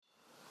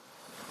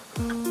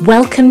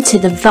Welcome to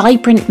the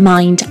Vibrant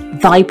Mind,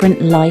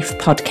 Vibrant Life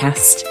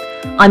podcast.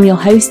 I'm your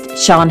host,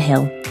 Sian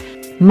Hill.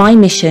 My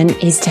mission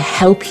is to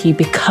help you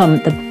become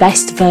the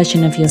best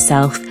version of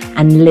yourself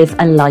and live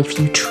a life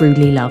you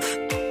truly love.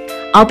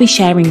 I'll be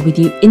sharing with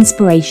you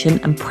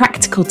inspiration and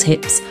practical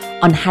tips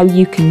on how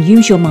you can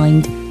use your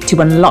mind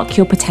to unlock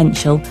your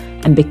potential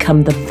and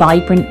become the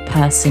vibrant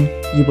person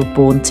you were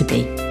born to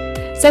be.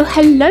 So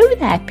hello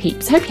there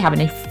peeps, hope you're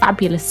having a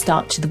fabulous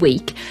start to the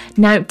week.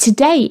 Now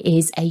today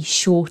is a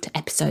short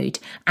episode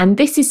and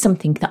this is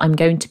something that I'm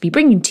going to be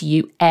bringing to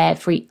you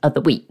every other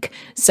week.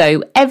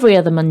 So every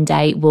other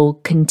Monday will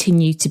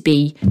continue to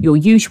be your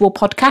usual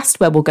podcast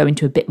where we'll go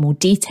into a bit more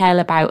detail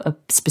about a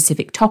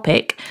specific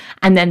topic,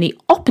 and then the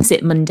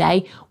opposite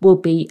Monday will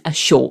be a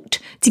short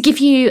to give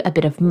you a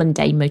bit of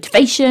Monday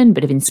motivation, a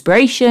bit of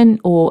inspiration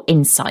or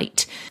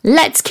insight.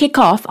 Let's kick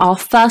off our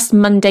first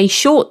Monday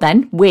short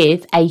then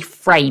with a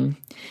frame.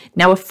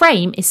 Now, a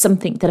frame is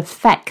something that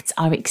affects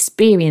our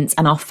experience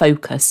and our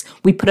focus.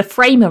 We put a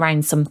frame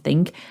around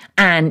something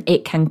and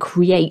it can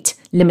create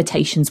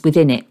limitations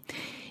within it.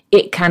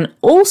 It can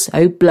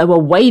also blow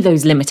away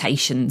those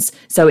limitations,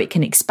 so it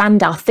can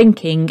expand our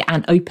thinking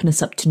and open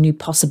us up to new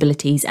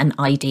possibilities and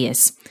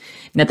ideas.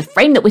 Now, the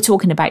frame that we're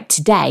talking about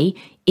today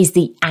is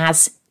the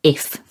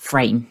as-if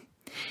frame.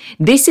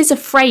 This is a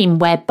frame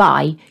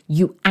whereby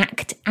you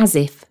act as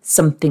if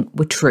something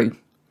were true,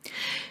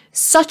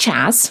 such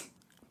as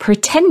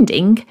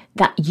pretending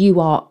that you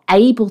are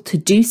able to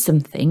do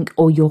something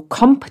or you're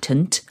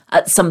competent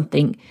at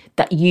something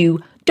that you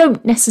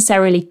don't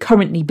necessarily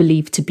currently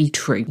believe to be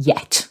true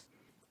yet.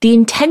 The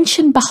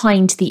intention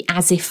behind the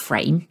as-if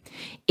frame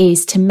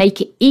is to make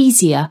it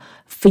easier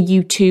for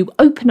you to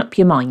open up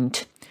your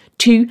mind,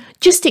 to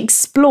just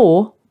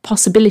explore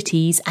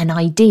possibilities and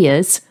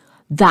ideas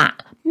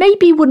that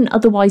maybe wouldn't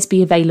otherwise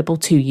be available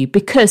to you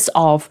because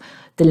of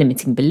the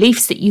limiting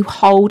beliefs that you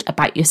hold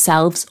about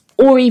yourselves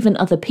or even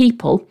other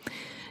people.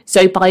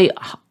 So by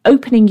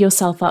opening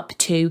yourself up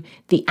to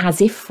the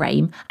as-if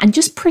frame and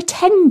just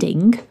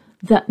pretending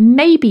that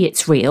maybe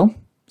it's real,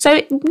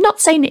 so not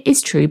saying it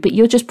is true, but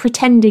you're just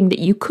pretending that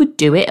you could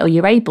do it or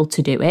you're able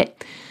to do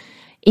it.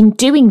 In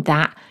doing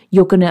that,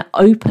 you're going to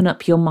open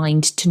up your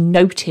mind to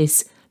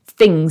notice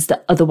things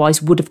that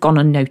otherwise would have gone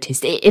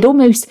unnoticed.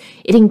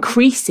 It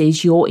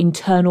increases your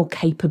internal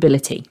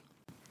capability.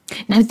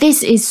 Now,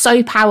 this is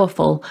so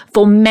powerful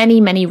for many,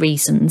 many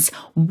reasons.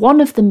 One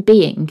of them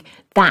being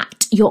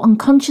that your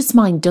unconscious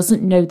mind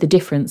doesn't know the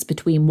difference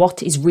between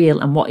what is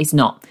real and what is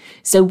not.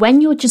 So when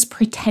you're just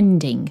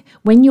pretending,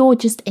 when you're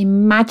just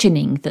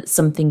imagining that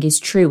something is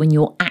true and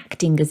you're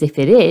acting as if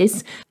it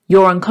is,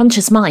 your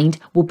unconscious mind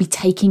will be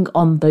taking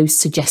on those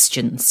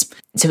suggestions.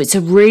 So it's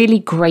a really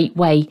great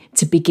way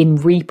to begin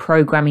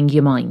reprogramming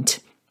your mind.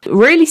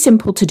 Really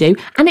simple to do,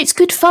 and it's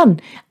good fun.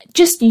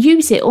 Just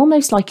use it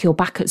almost like you're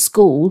back at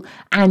school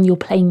and you're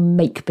playing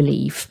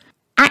make-believe.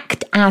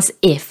 Act as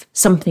if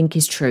something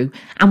is true.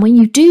 And when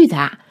you do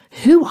that,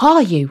 who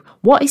are you?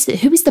 Who is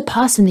the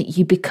person that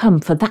you become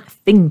for that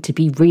thing to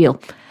be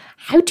real?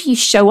 How do you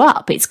show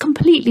up? It's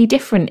completely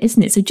different,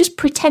 isn't it? So just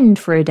pretend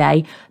for a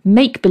day,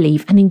 make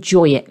believe and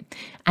enjoy it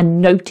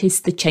and notice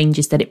the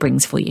changes that it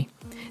brings for you.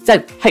 So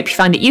hope you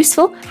find it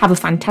useful. Have a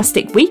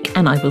fantastic week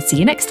and I will see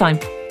you next time.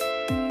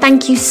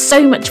 Thank you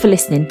so much for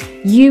listening.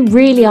 You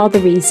really are the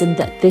reason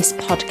that this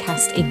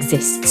podcast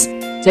exists.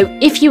 So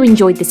if you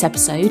enjoyed this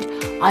episode,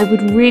 I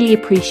would really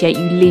appreciate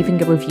you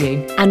leaving a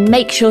review and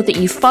make sure that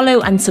you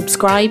follow and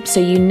subscribe so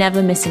you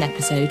never miss an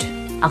episode.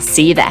 I'll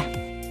see you there.